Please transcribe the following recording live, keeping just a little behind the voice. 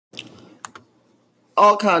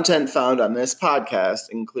All content found on this podcast,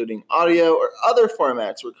 including audio or other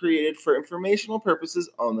formats, were created for informational purposes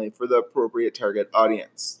only for the appropriate target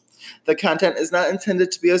audience. The content is not intended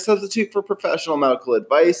to be a substitute for professional medical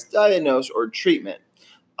advice, diagnosis, or treatment.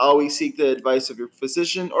 Always seek the advice of your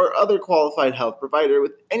physician or other qualified health provider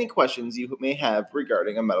with any questions you may have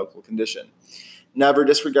regarding a medical condition. Never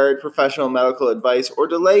disregard professional medical advice or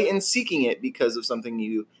delay in seeking it because of something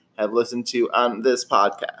you have listened to on this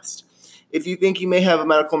podcast. If you think you may have a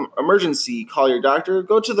medical emergency, call your doctor,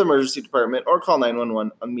 go to the emergency department, or call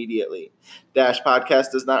 911 immediately. Dash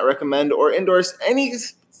Podcast does not recommend or endorse any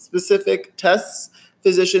specific tests,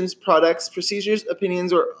 physicians, products, procedures,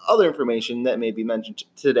 opinions, or other information that may be mentioned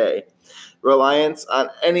today. Reliance on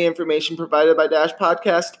any information provided by Dash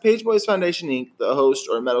Podcast, Page Boys Foundation, Inc., the host,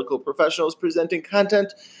 or medical professionals presenting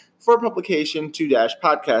content for publication to Dash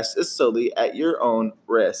Podcast is solely at your own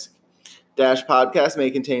risk. Dash Podcast may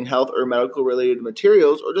contain health or medical-related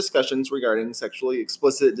materials or discussions regarding sexually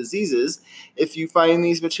explicit diseases. If you find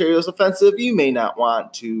these materials offensive, you may not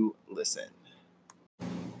want to listen.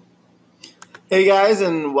 Hey guys,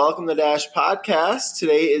 and welcome to Dash Podcast.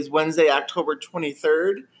 Today is Wednesday, October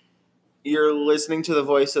 23rd. You're listening to the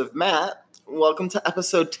voice of Matt. Welcome to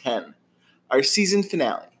episode 10, our season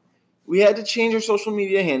finale. We had to change our social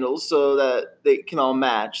media handles so that they can all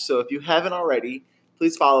match. So if you haven't already,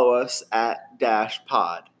 please follow us at Dash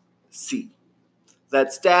Pod C.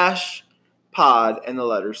 That's Dash Pod and the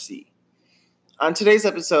letter C. On today's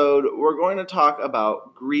episode, we're going to talk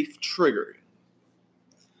about grief triggering.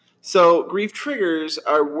 So grief triggers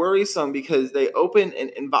are worrisome because they open an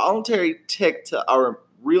involuntary tick to our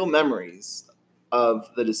real memories of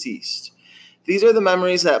the deceased. These are the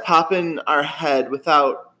memories that pop in our head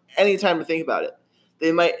without any time to think about it.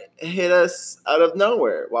 They might hit us out of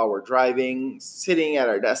nowhere while we're driving, sitting at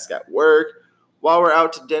our desk at work, while we're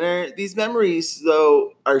out to dinner. These memories,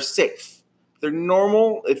 though, are safe. They're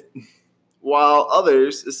normal, while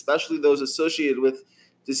others, especially those associated with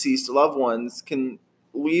deceased loved ones, can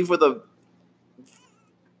leave with a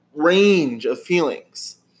range of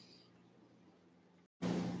feelings.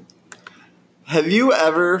 Have you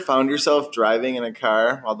ever found yourself driving in a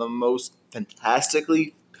car while the most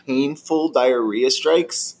fantastically painful diarrhea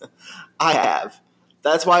strikes? I have.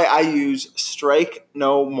 That's why I use Strike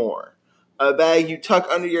No More, a bag you tuck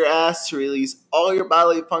under your ass to release all your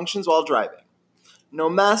bodily functions while driving. No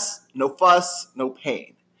mess, no fuss, no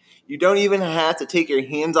pain. You don't even have to take your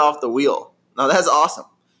hands off the wheel. Now that's awesome.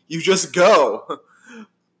 You just go.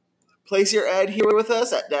 Place your ad here with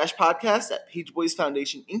us at Dash Podcast at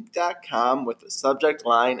pageboysfoundationinc.com with the subject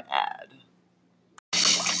line ad.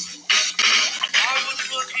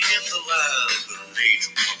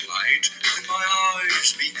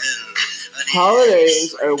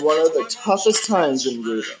 Holidays are one of the toughest times in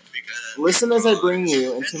grieving. Listen as I bring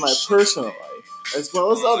you into my personal life, as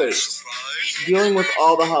well as others, dealing with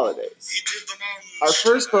all the holidays. Our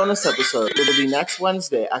first bonus episode will be next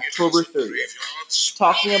Wednesday, October 30th,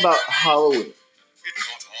 talking about Halloween.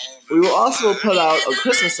 We will also put out a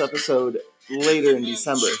Christmas episode later in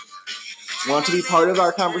December. Want to be part of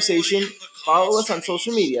our conversation? Follow us on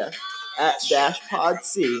social media at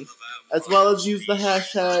DashPodC, as well as use the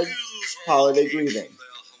hashtag HolidayGrieving.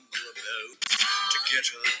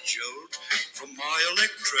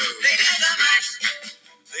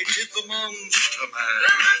 They did the Monster Mash.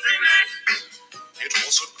 It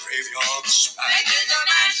was a graveyard smash. They did the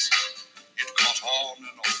mash. It caught on in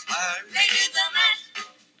a flash. They did the mash.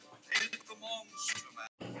 They did the Monster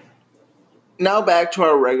Mash. Now back to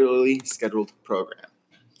our regularly scheduled program.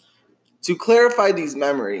 To clarify, these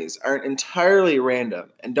memories aren't entirely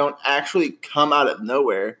random and don't actually come out of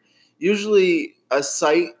nowhere. Usually a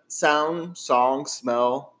sight, sound, song,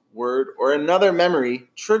 smell, word, or another memory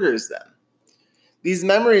triggers them. These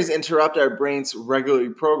memories interrupt our brain's regular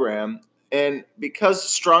program, and because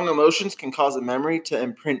strong emotions can cause a memory to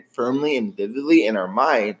imprint firmly and vividly in our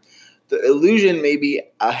mind, the illusion may be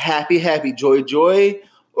a happy, happy, joy, joy,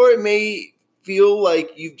 or it may feel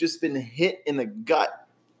like you've just been hit in the gut.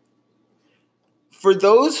 For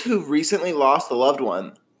those who've recently lost a loved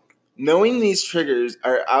one, knowing these triggers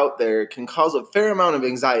are out there can cause a fair amount of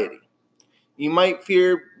anxiety. You might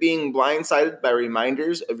fear being blindsided by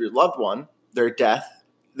reminders of your loved one, their death,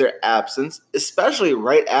 their absence, especially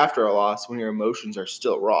right after a loss when your emotions are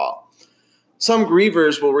still raw. Some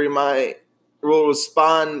grievers will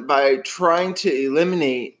respond by trying to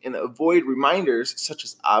eliminate and avoid reminders such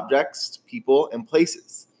as objects, people, and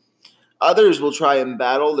places. Others will try and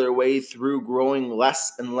battle their way through growing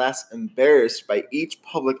less and less embarrassed by each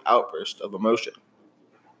public outburst of emotion.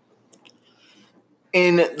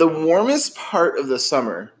 In the warmest part of the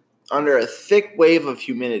summer, under a thick wave of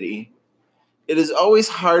humidity, it is always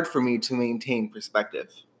hard for me to maintain perspective.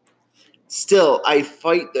 Still, I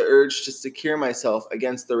fight the urge to secure myself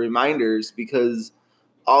against the reminders because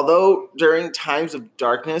although during times of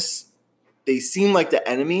darkness they seem like the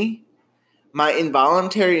enemy, my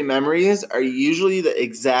involuntary memories are usually the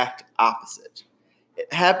exact opposite.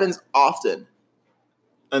 It happens often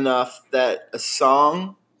enough that a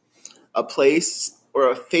song, a place, or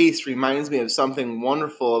a face reminds me of something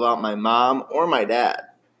wonderful about my mom or my dad.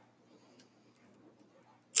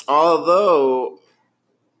 Although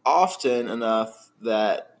often enough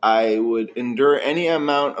that I would endure any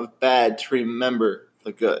amount of bad to remember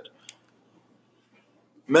the good.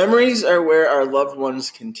 Memories are where our loved ones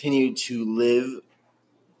continue to live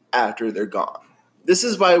after they're gone. This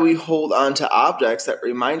is why we hold on to objects that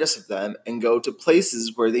remind us of them and go to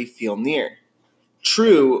places where they feel near.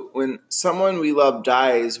 True, when someone we love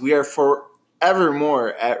dies, we are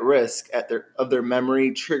forevermore at risk of their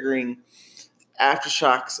memory triggering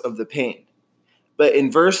aftershocks of the pain. But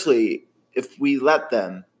inversely, if we let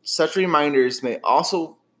them, such reminders may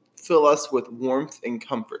also fill us with warmth and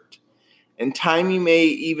comfort. In time, you may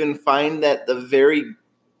even find that the very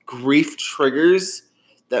grief triggers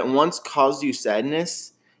that once caused you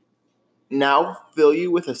sadness now fill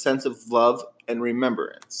you with a sense of love and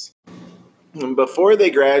remembrance. And before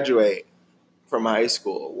they graduate from high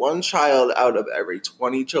school, one child out of every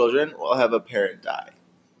 20 children will have a parent die.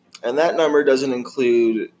 And that number doesn't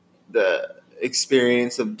include the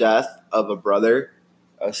experience of death of a brother,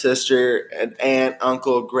 a sister, an aunt,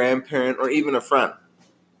 uncle, grandparent, or even a friend.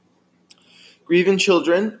 Grieving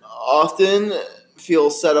children often feel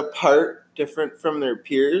set apart, different from their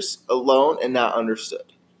peers, alone, and not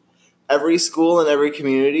understood. Every school and every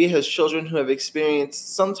community has children who have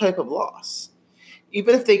experienced some type of loss.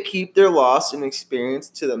 Even if they keep their loss and experience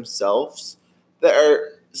to themselves, there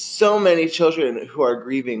are so many children who are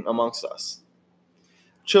grieving amongst us.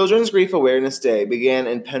 Children's Grief Awareness Day began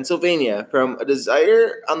in Pennsylvania from a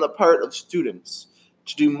desire on the part of students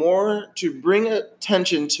to do more to bring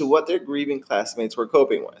attention to what their grieving classmates were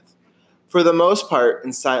coping with, for the most part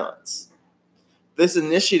in silence. This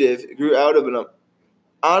initiative grew out of an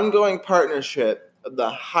ongoing partnership of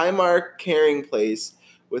the Highmark Caring Place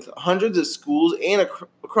with hundreds of schools and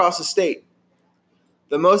across the state.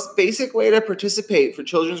 The most basic way to participate for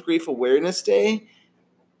Children's Grief Awareness Day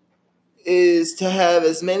is to have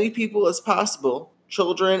as many people as possible,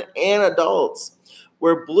 children and adults,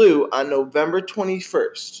 wear blue on November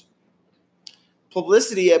 21st.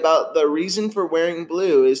 Publicity about the reason for wearing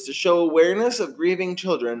blue is to show awareness of grieving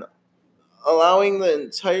children, allowing the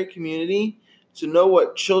entire community to know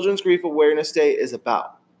what Children's Grief Awareness Day is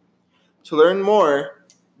about. To learn more,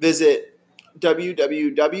 visit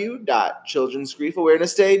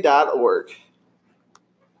www.childrensgriefawarenessday.org.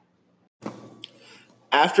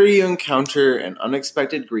 After you encounter an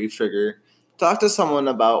unexpected grief trigger, talk to someone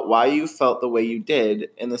about why you felt the way you did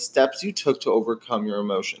and the steps you took to overcome your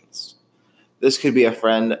emotions. This could be a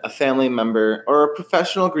friend, a family member, or a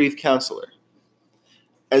professional grief counselor.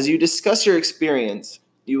 As you discuss your experience,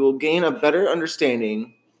 you will gain a better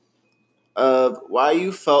understanding of why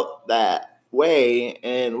you felt that way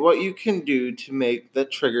and what you can do to make the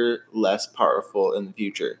trigger less powerful in the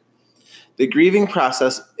future. The grieving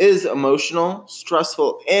process is emotional,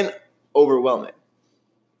 stressful, and overwhelming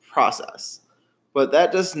process, but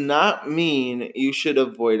that does not mean you should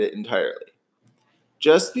avoid it entirely.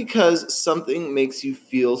 Just because something makes you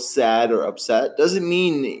feel sad or upset doesn't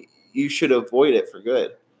mean you should avoid it for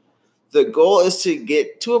good. The goal is to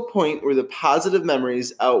get to a point where the positive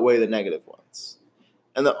memories outweigh the negative ones.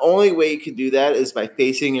 And the only way you can do that is by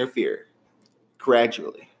facing your fear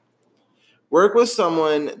gradually. Work with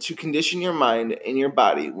someone to condition your mind and your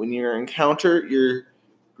body when you encounter your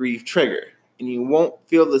grief trigger, and you won't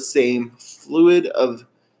feel the same fluid of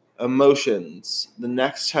emotions the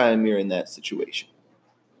next time you're in that situation.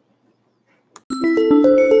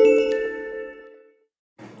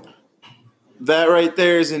 That right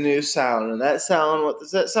there is a new sound. And that sound, what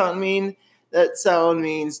does that sound mean? That sound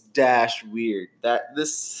means dash weird.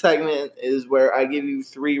 This segment is where I give you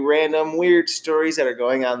 3 random weird stories that are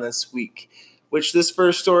going on this week. Which this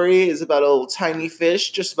first story is about a little tiny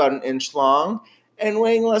fish, just about an inch long, and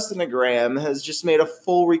weighing less than a gram, has just made a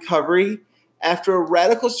full recovery after a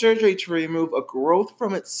radical surgery to remove a growth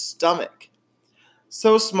from its stomach.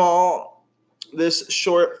 So small, this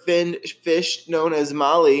short-finned fish known as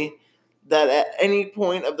Molly, that at any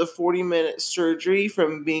point of the 40-minute surgery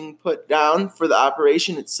from being put down for the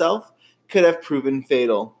operation itself could have proven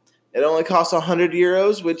fatal. It only cost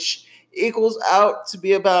 €100, which equals out to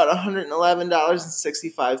be about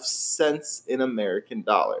 $111.65 in American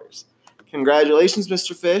dollars. Congratulations,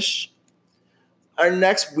 Mr. Fish. Our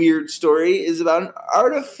next weird story is about an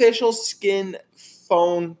artificial skin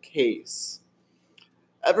phone case.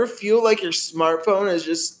 Ever feel like your smartphone is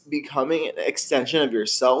just becoming an extension of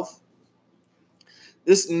yourself?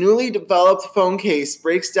 This newly developed phone case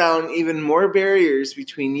breaks down even more barriers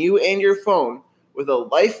between you and your phone with a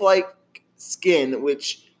lifelike skin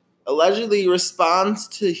which allegedly responds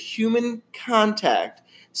to human contact,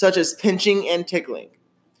 such as pinching and tickling.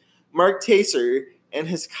 Mark Taser and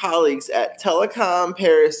his colleagues at Telecom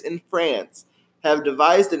Paris in France have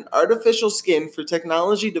devised an artificial skin for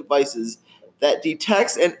technology devices that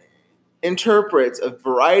detects and interprets a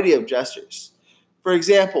variety of gestures. For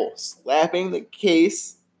example, slapping the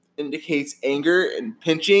case indicates anger, and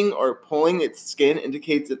pinching or pulling its skin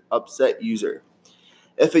indicates an upset user.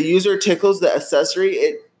 If a user tickles the accessory,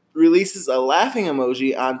 it releases a laughing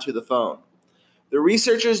emoji onto the phone. The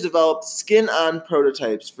researchers developed skin-on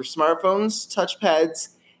prototypes for smartphones, touchpads,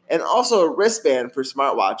 and also a wristband for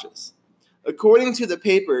smartwatches. According to the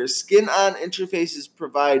paper, skin-on interfaces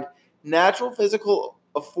provide natural physical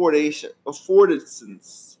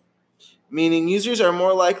affordances, meaning users are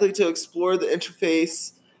more likely to explore the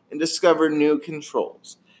interface and discover new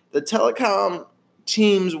controls. The telecom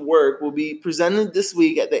team's work will be presented this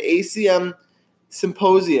week at the ACM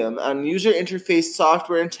Symposium on User Interface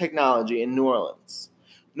Software and Technology in New Orleans.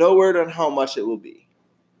 No word on how much it will be.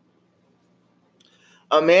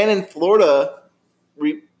 A man in Florida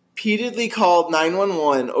repeatedly called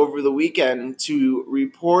 911 over the weekend to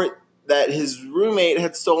report that his roommate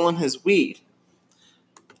had stolen his weed.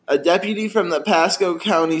 A deputy from the Pasco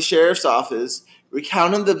County Sheriff's Office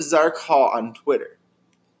recounted the bizarre call on Twitter,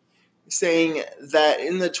 saying that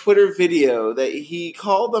in the Twitter video that he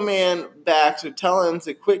called the man back to tell him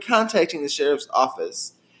to quit contacting the sheriff's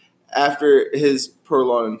office after his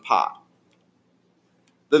purloined pot.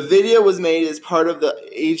 The video was made as part of the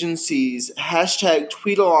agency's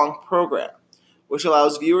 #TweetAlong program, which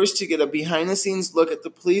allows viewers to get a behind-the-scenes look at the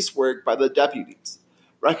police work by the deputies.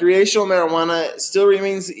 Recreational marijuana still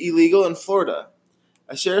remains illegal in Florida.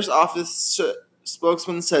 A sheriff's office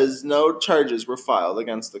spokesman says no charges were filed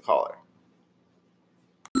against the caller.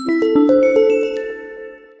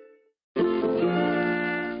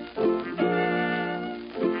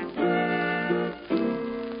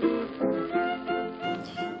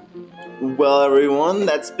 Well, everyone,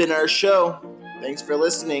 that's been our show. Thanks for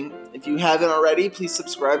listening. If you haven't already, please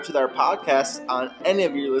subscribe to our podcast on any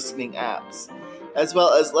of your listening apps, as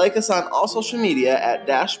well as like us on all social media at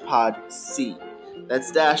 #PodC.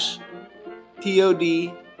 That's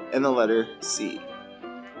 #POD and the letter C.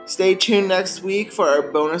 Stay tuned next week for our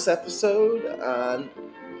bonus episode on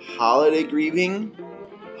holiday grieving,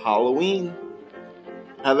 Halloween.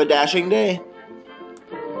 Have a dashing day.